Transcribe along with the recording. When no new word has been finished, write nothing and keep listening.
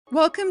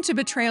Welcome to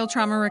Betrayal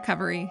Trauma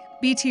Recovery,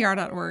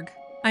 BTR.org.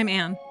 I'm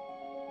Anne.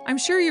 I'm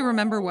sure you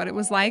remember what it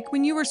was like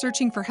when you were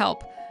searching for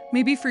help,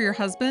 maybe for your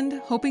husband,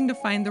 hoping to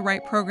find the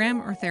right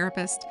program or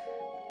therapist.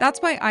 That's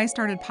why I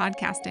started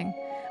podcasting.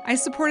 I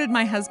supported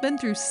my husband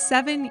through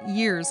 7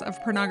 years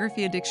of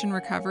pornography addiction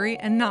recovery,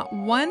 and not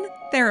one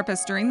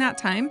therapist during that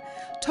time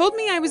told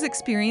me I was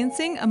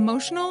experiencing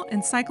emotional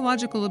and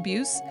psychological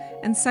abuse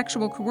and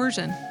sexual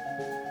coercion.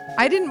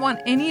 I didn't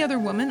want any other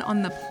woman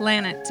on the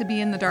planet to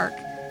be in the dark.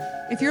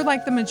 If you're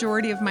like the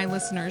majority of my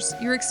listeners,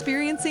 you're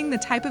experiencing the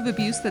type of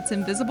abuse that's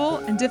invisible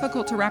and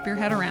difficult to wrap your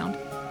head around.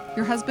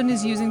 Your husband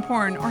is using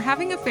porn or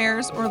having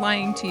affairs or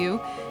lying to you,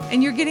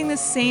 and you're getting the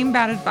same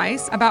bad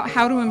advice about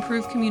how to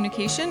improve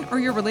communication or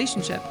your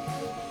relationship.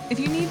 If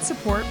you need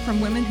support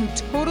from women who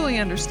totally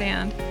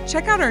understand,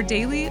 check out our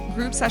daily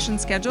group session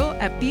schedule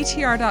at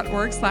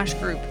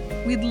btr.org/group.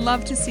 We'd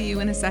love to see you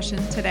in a session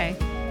today.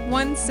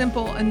 One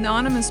simple,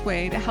 anonymous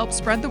way to help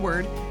spread the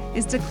word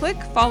is to click,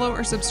 follow,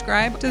 or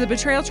subscribe to the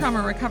Betrayal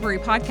Trauma Recovery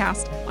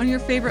podcast on your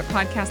favorite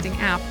podcasting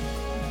app.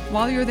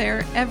 While you're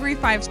there, every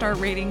 5-star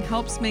rating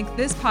helps make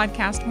this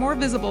podcast more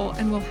visible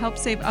and will help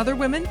save other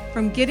women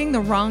from getting the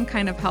wrong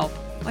kind of help,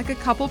 like a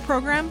couple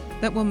program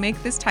that will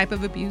make this type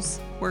of abuse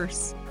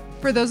worse.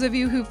 For those of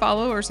you who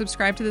follow or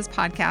subscribe to this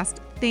podcast,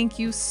 thank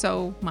you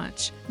so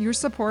much. Your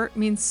support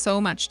means so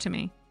much to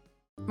me.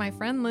 My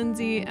friend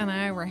Lindsay and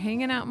I were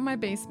hanging out in my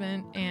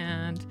basement,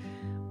 and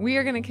we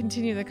are going to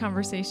continue the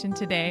conversation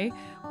today.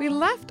 We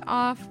left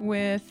off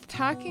with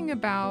talking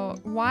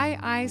about why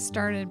I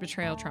started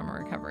Betrayal Trauma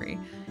Recovery.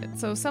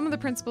 So some of the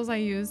principles I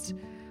used,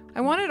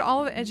 I wanted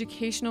all of the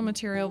educational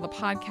material, the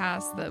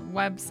podcast, the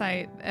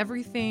website,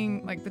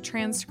 everything, like the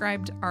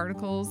transcribed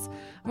articles,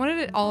 I wanted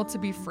it all to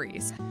be free.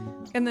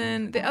 And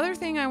then the other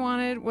thing I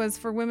wanted was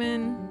for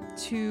women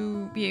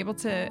to be able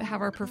to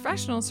have our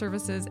professional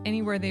services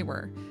anywhere they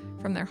were,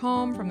 from their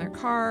home, from their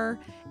car,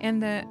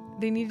 and that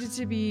they needed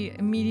to be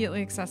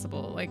immediately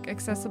accessible, like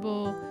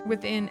accessible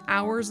within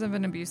hours of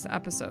an abuse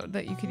episode,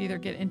 that you could either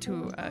get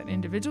into an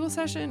individual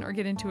session or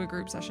get into a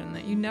group session,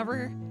 that you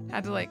never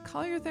had to like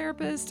call your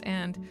therapist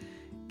and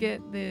get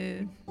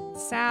the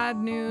sad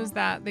news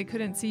that they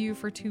couldn't see you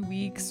for 2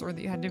 weeks or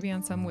that you had to be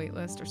on some wait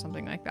list or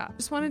something like that.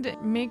 Just wanted to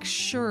make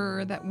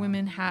sure that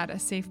women had a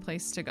safe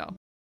place to go.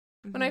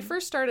 When I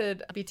first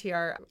started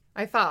BTR,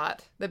 I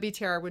thought that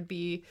BTR would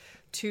be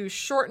to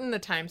shorten the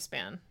time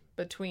span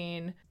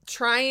between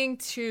trying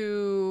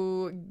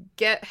to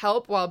get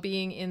help while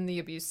being in the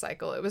abuse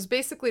cycle. It was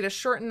basically to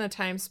shorten the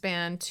time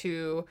span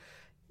to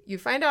you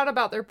find out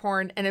about their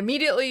porn and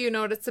immediately you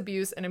know it's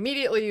abuse and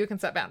immediately you can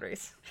set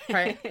boundaries,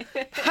 right?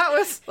 That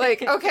was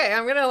like, okay,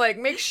 I'm going to like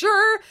make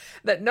sure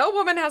that no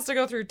woman has to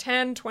go through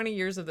 10, 20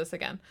 years of this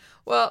again.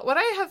 Well, what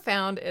I have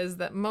found is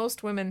that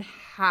most women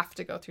have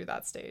to go through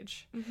that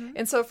stage. Mm-hmm.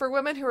 And so for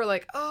women who are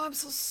like, oh, I'm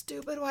so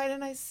stupid. Why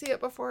didn't I see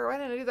it before? Why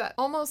didn't I do that?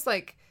 Almost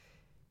like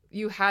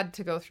you had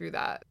to go through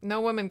that.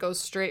 No woman goes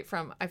straight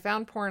from, I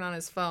found porn on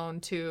his phone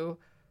to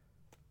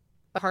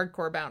a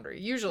hardcore boundary.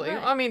 Usually,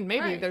 right. I mean,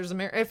 maybe there's a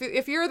miracle.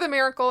 If you're the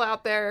miracle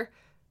out there,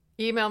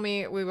 email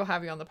me. We will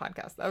have you on the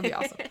podcast. That would be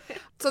awesome.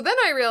 So then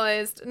I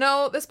realized,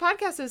 no, this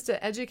podcast is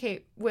to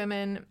educate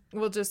women.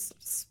 We'll just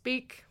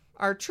speak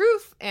our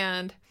truth,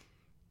 and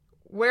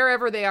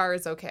wherever they are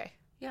is okay.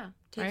 Yeah,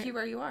 take you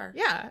where you are.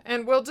 Yeah,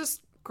 and we'll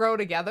just grow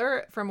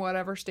together from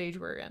whatever stage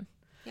we're in.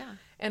 Yeah.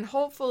 And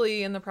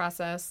hopefully in the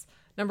process,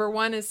 number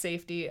 1 is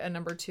safety, and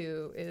number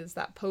 2 is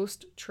that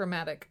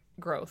post-traumatic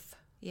growth.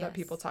 Yes. That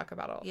people talk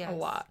about a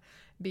lot,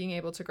 being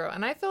able to grow.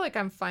 And I feel like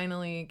I'm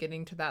finally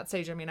getting to that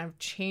stage. I mean, I've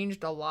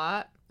changed a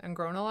lot and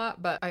grown a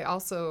lot, but I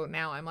also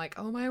now I'm like,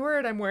 oh my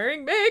word, I'm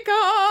wearing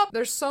makeup.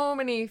 There's so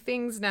many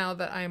things now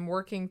that I'm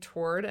working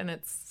toward, and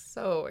it's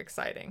so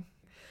exciting.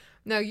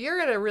 Now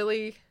you're at a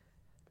really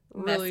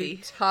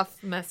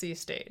tough, messy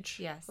stage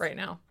right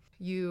now.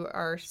 You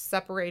are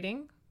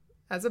separating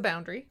as a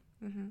boundary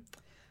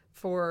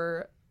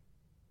for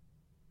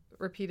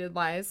repeated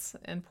lies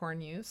and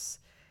porn use.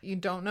 You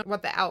don't know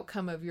what the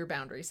outcome of your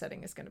boundary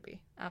setting is going to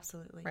be.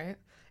 Absolutely. Right?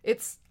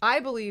 It's,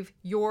 I believe,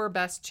 your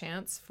best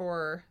chance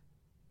for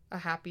a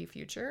happy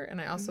future.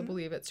 And I also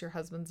believe it's your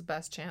husband's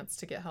best chance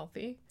to get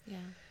healthy. Yeah.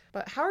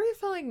 But how are you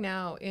feeling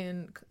now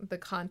in the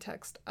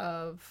context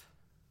of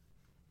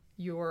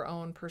your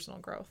own personal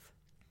growth?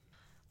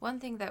 One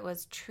thing that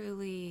was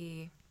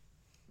truly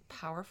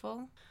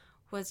powerful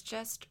was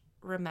just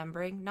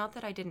remembering, not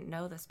that I didn't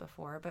know this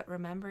before, but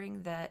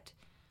remembering that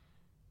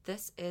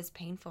this is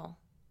painful.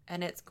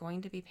 And it's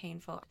going to be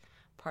painful.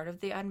 Part of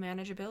the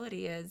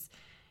unmanageability is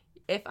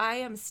if I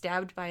am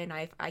stabbed by a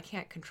knife, I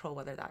can't control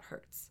whether that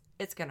hurts.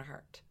 It's going to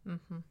hurt,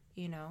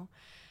 you know?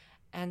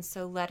 And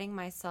so letting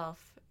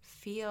myself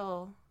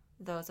feel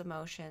those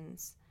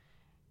emotions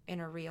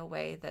in a real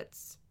way,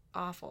 that's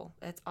awful.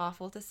 It's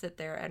awful to sit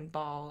there and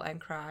bawl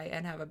and cry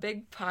and have a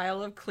big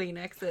pile of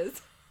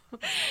Kleenexes.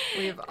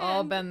 We've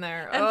all been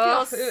there.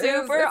 And feel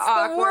super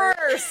awkward.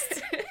 The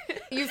worst.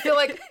 You feel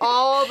like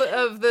all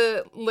of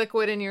the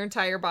liquid in your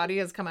entire body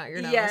has come out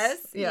your nose.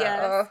 Yes. Yeah. Yes.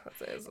 Oh,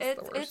 it's the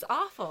worst. It's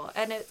awful.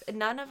 And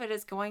none of it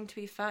is going to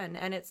be fun.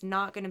 And it's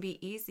not going to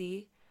be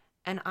easy.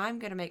 And I'm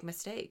going to make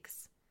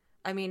mistakes.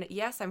 I mean,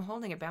 yes, I'm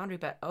holding a boundary,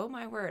 but oh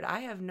my word, I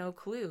have no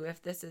clue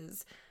if this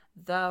is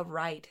the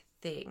right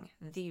thing,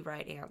 the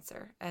right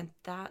answer. And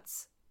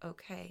that's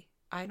okay.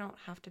 I don't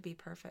have to be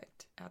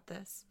perfect at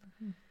this.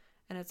 Mm-hmm.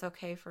 And it's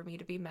okay for me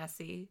to be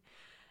messy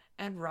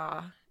and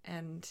raw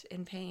and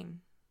in pain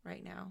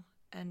right now.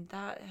 And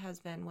that has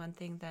been one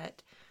thing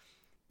that...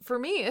 For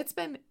me, it's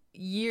been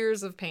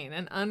years of pain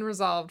and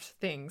unresolved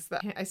things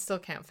that I still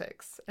can't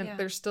fix. And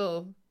they're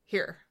still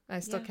here.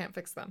 I still can't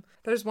fix them.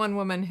 There's one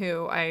woman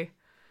who I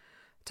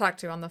talked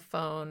to on the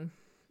phone,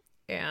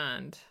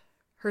 and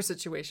her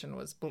situation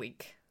was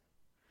bleak.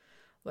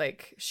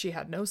 Like, she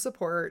had no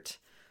support.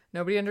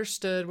 Nobody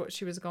understood what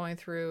she was going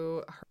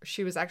through.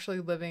 She was actually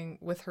living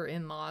with her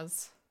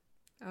in-laws.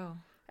 Oh.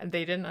 And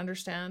they didn't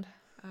understand.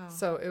 Oh.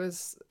 So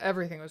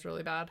everything was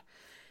really bad.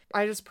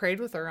 I just prayed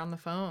with her on the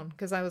phone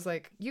because I was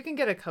like, you can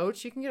get a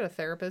coach, you can get a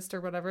therapist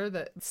or whatever,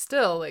 that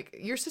still, like,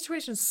 your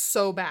situation's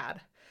so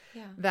bad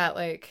that,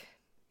 like,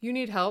 you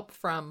need help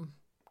from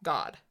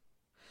God.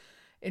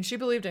 And she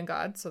believed in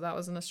God, so that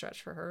wasn't a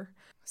stretch for her.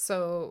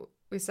 So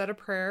we said a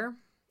prayer,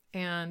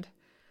 and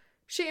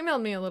she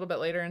emailed me a little bit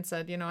later and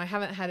said, I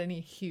haven't had any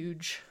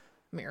huge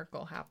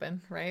miracle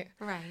happen, right?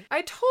 Right.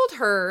 I told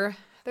her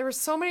there were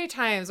so many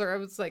times where I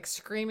was, like,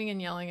 screaming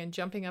and yelling and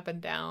jumping up and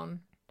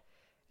down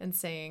and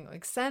saying,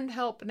 like, send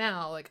help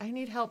now. Like, I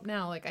need help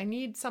now. Like, I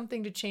need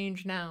something to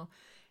change now.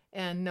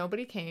 And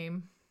nobody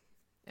came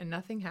and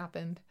nothing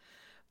happened.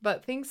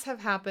 But things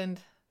have happened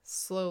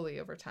slowly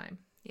over time.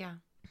 Yeah.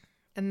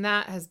 And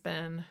that has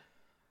been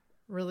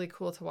really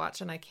cool to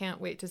watch. And I can't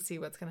wait to see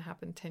what's going to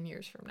happen 10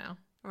 years from now.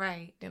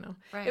 Right.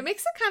 Right. It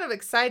makes it kind of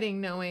exciting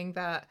knowing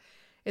that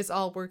it's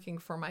all working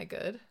for my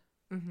good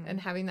and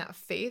having that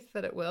faith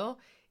that it will,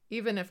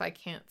 even if I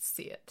can't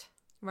see it.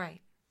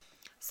 Right.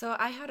 So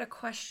I had a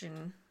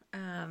question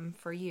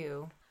for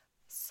you.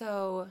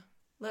 So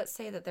let's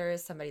say that there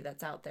is somebody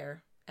that's out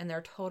there and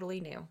they're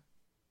totally new.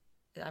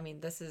 I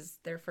mean, this is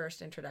their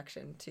first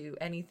introduction to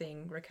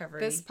anything recovery.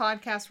 This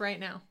podcast right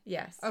now.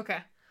 Yes. Okay.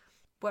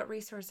 What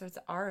resources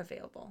are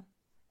available?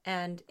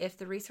 And if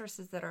the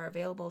resources that are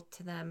available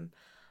to them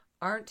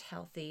aren't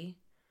healthy,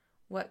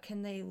 what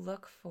can they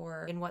look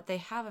for in what they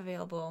have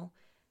available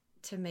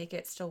to make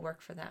it still work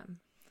for them?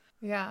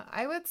 Yeah,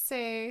 I would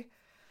say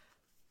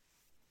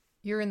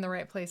you're in the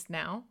right place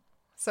now.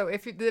 So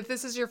if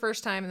this is your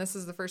first time and this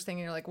is the first thing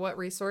and you're like, what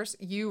resource?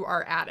 You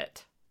are at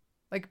it.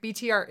 Like,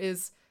 BTR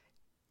is...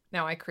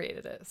 Now, I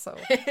created it, so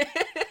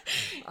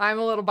I'm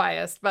a little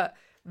biased, but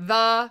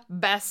the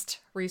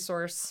best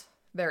resource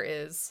there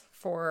is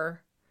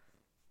for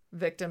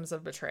victims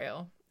of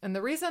betrayal. And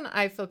the reason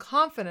I feel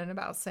confident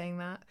about saying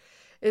that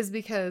is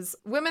because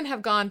women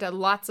have gone to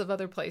lots of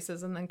other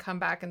places and then come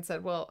back and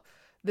said, well,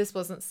 this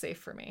wasn't safe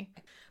for me.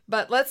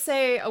 But let's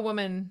say a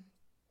woman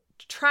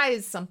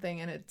tries something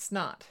and it's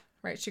not,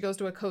 right? She goes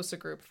to a COSA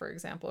group, for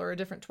example, or a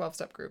different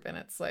 12-step group, and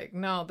it's like,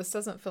 no, this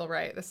doesn't feel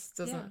right. This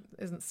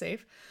isn't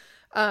safe.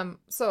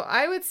 So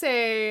I would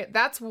say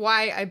that's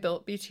why I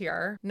built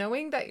BTR,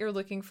 knowing that you're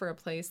looking for a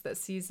place that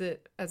sees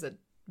it as a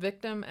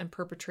victim and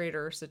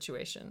perpetrator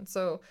situation.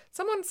 So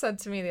someone said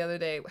to me the other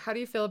day, how do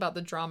you feel about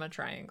the drama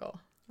triangle?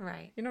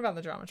 Right. You know about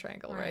the drama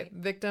triangle, right?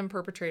 Victim,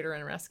 perpetrator,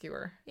 and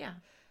rescuer. Yeah.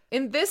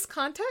 In this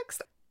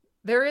context,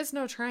 there is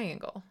no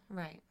triangle.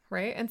 Right.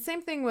 Right? And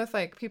same thing with,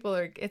 like, people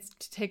are, it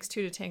takes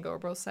two to tango, or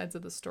both sides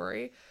of the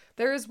story.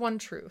 There is one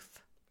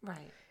truth.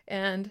 Right.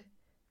 And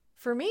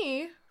for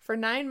me, for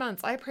 9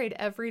 months, I prayed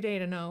every day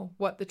to know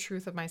what the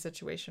truth of my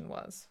situation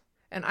was.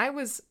 And I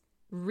was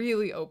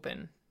really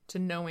open to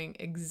knowing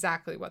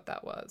exactly what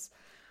that was.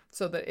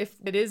 So that if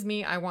it is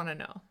me, I want to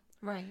know.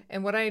 Right.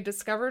 And what I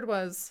discovered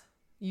was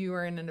you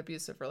are in an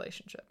abusive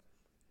relationship.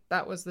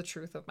 That was the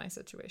truth of my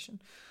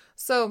situation.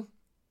 So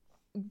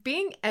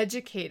being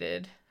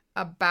educated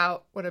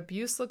about what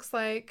abuse looks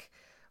like,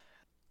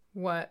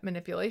 what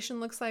manipulation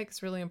looks like,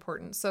 is really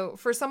important. So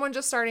for someone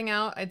just starting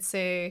out, I'd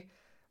say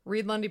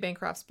read Lundy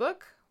Bancroft's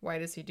book. Why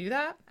does he do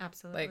that?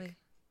 Absolutely. Like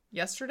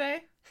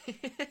yesterday.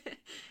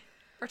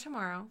 Or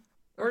tomorrow.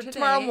 Or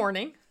tomorrow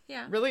morning.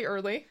 Yeah. Really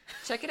early.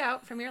 Check it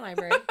out from your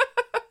library.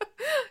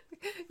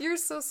 You're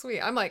so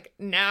sweet. I'm like,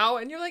 now?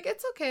 And you're like,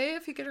 it's okay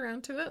if you get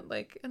around to it,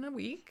 like, in a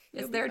week.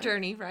 It's their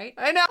journey, right?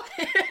 I know.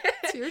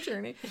 It's your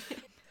journey.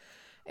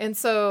 And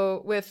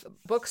so with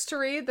books to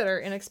read that are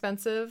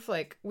inexpensive,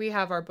 like, we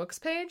have our books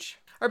page.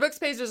 Our books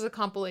page is a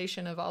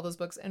compilation of all those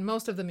books, and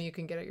most of them you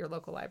can get at your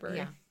local library.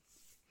 Yeah.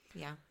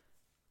 Yeah.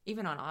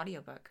 Even on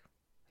audiobook.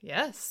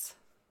 Yes.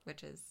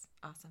 Which is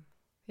awesome.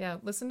 Yeah.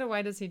 Listen to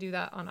Why Does He Do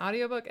That on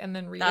audiobook and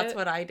then read That's it.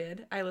 what I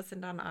did. I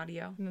listened on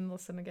audio. And then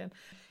listen again.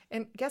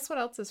 And guess what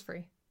else is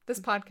free? This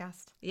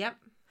podcast. Yep.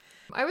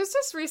 I was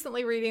just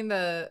recently reading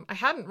I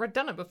hadn't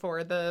done it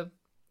before, the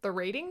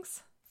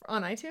ratings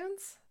on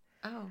iTunes.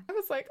 Oh. I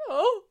was like,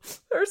 oh,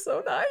 they're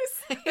so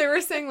nice. They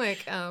were saying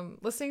like,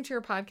 listening to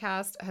your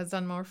podcast has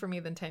done more for me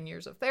than 10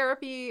 years of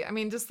therapy. I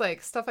mean, just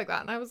like stuff like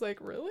that. And I was like,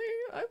 really?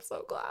 I'm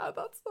so glad.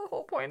 That's the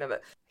whole point of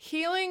it.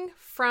 Healing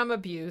from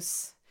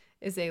abuse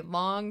is a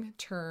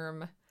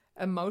long-term,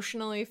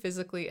 emotionally,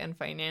 physically, and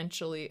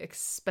financially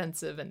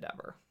expensive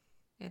endeavor.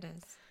 It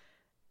is.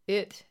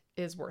 It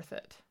is worth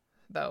it,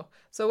 though.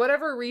 So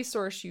whatever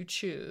resource you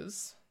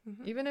choose,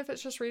 even if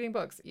it's just reading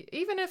books,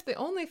 even if the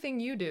only thing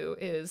you do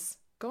is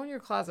go in your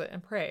closet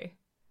and pray,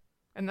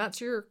 and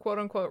that's your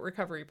quote-unquote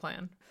recovery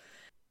plan,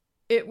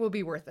 it will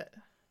be worth it.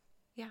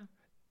 Yeah.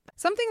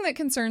 Something that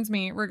concerns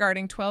me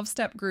regarding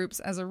 12-step groups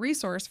as a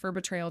resource for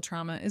betrayal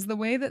trauma is the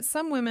way that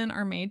some women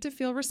are made to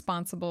feel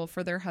responsible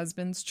for their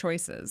husband's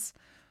choices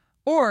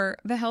or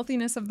the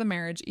healthiness of the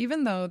marriage,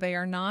 even though they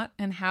are not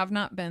and have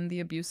not been the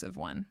abusive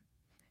one.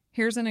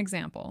 Here's an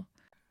example.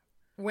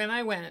 When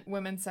I went,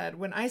 women said,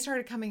 when I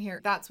started coming here,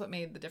 that's what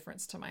made the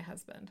difference to my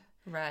husband.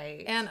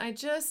 Right. And I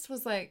just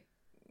was like,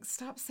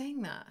 stop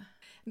saying that.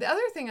 The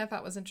other thing I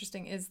thought was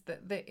interesting is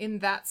that in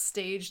that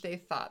stage, they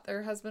thought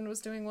their husband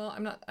was doing well.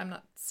 I'm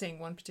not saying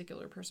one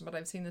particular person, but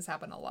I've seen this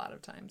happen a lot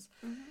of times.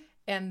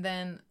 And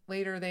then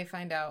later they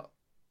find out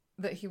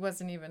that he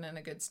wasn't even in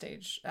a good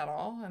stage at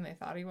all, and they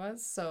thought he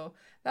was. So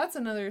that's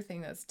another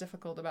thing that's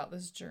difficult about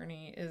this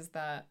journey, is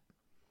that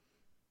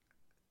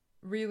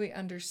really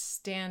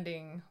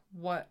understanding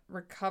what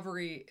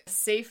recovery, a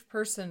safe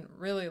person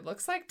really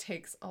looks like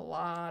takes a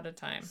lot of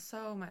time.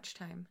 So much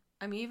time.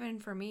 I mean, even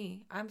for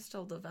me, I'm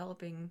still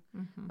developing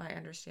my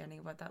understanding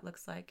of what that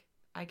looks like.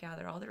 I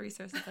gather all the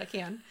resources I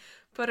can,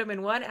 put them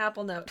in one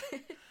Apple Note.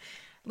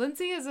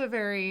 Lindsay is a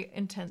very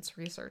intense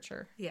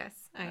researcher. Yes,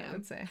 I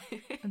would say.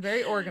 And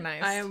very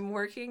organized. I am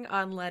working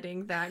on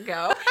letting that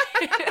go.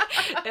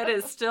 It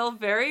is still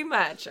very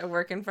much a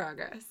work in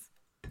progress.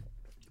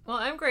 Well,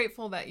 I'm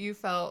grateful that you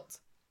felt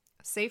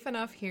safe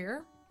enough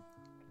here.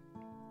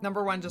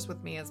 Number one, just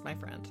with me as my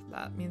friend.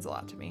 That means a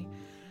lot to me.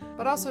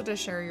 But also to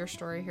share your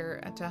story here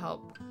and to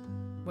help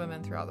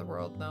women throughout the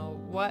world know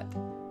what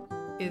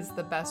is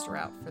the best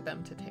route for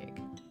them to take.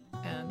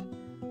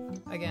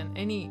 And again,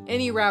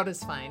 any route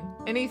is fine.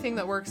 Anything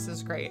that works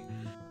is great,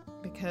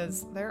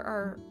 because there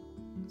are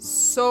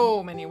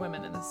so many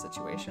women in this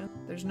situation.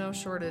 There's no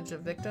shortage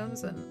of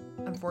victims, and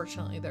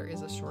unfortunately there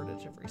is a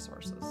shortage of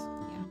resources.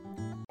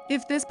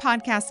 If this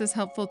podcast is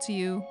helpful to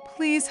you,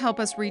 please help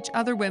us reach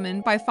other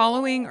women by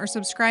following or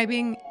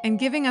subscribing and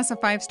giving us a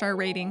 5-star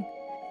rating.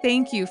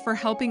 Thank you for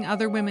helping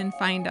other women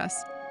find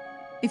us.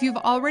 If you've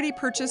already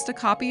purchased a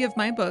copy of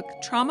my book,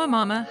 Trauma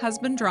Mama,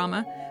 Husband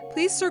Drama,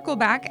 please circle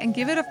back and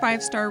give it a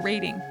 5-star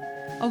rating.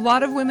 A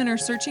lot of women are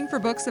searching for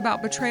books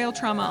about betrayal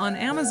trauma on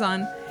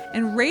Amazon,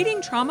 and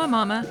rating Trauma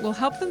Mama will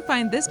help them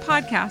find this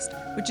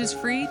podcast, which is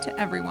free to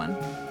everyone.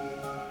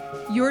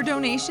 Your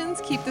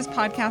donations keep this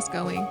podcast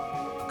going.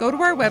 Go to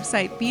our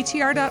website,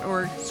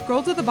 btr.org,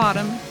 scroll to the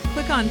bottom,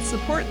 click on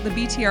Support the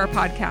BTR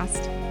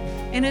Podcast.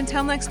 And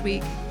until next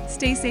week,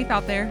 stay safe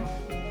out there.